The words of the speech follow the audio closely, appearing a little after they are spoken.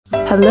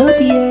Hello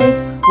dears,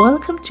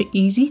 welcome to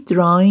Easy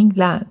Drawing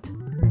Land.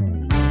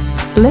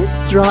 Let's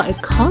draw a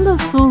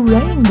colorful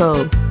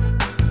rainbow.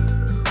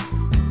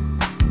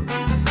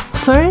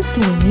 First,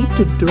 we need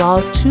to draw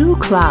two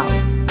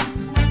clouds.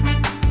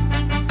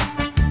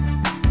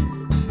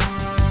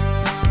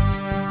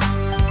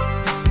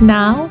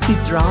 Now we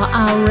draw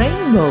our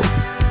rainbow.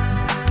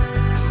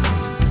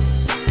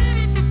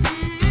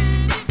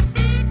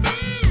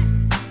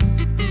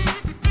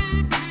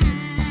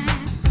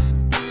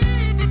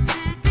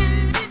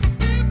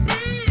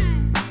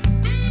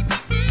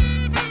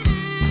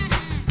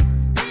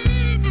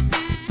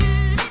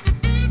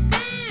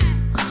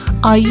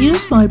 I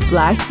use my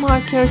black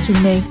marker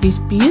to make this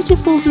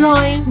beautiful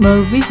drawing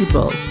more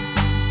visible.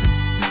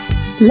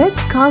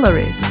 Let's color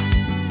it.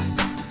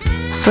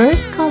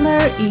 First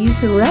color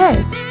is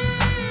red.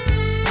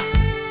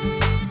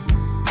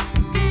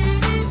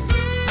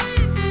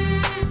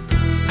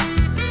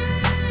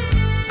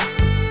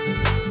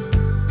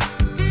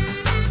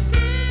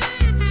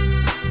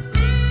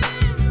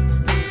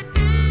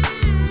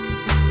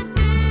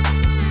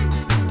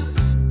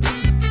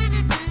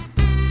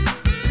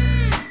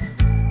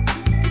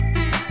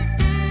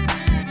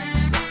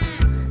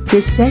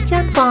 The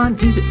second one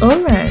is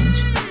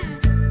orange.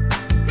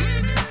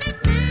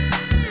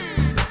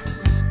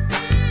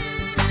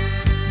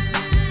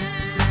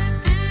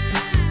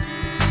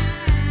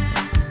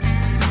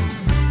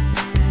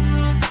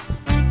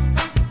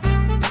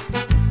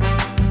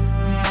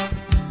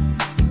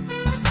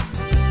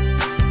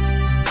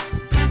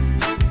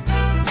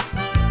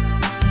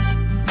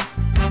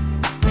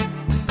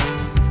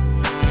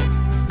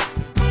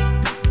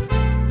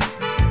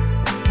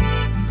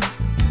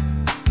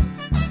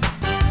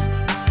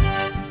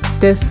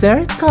 The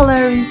third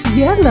color is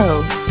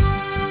yellow.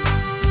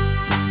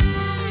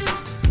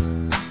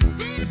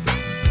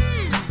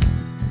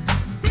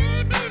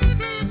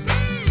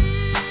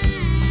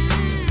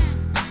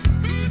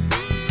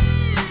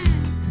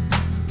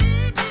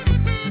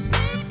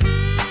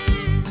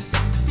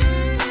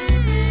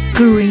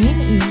 Green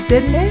is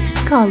the next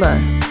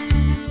color.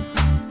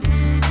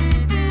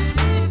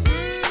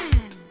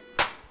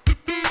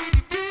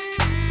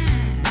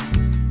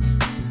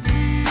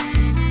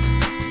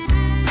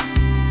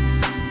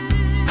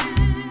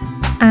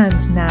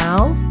 And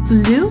now,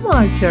 blue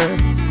marker.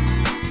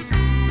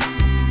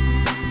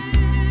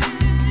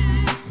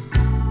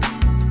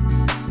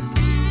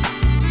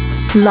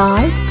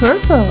 Light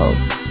purple.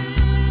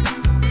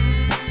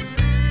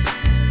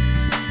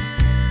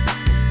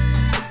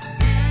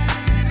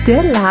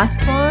 The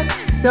last one,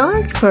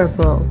 dark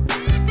purple.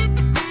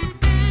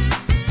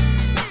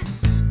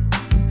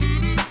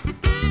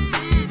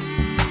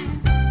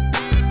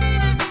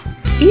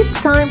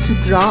 It's time to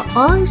draw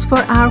eyes for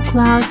our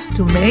clouds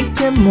to make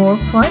them more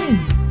funny.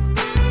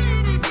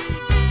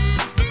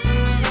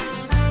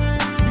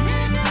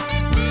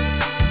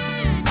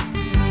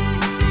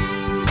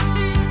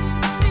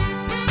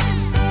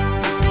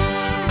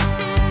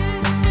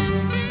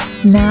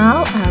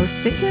 Now our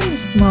second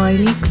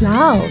smiley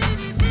cloud.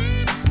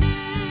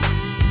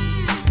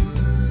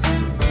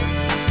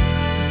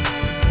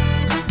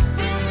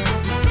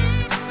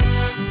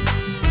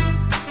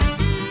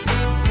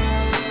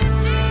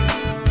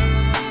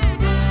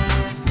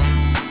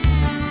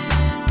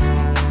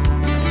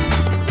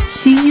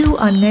 See you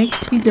on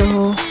next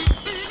video.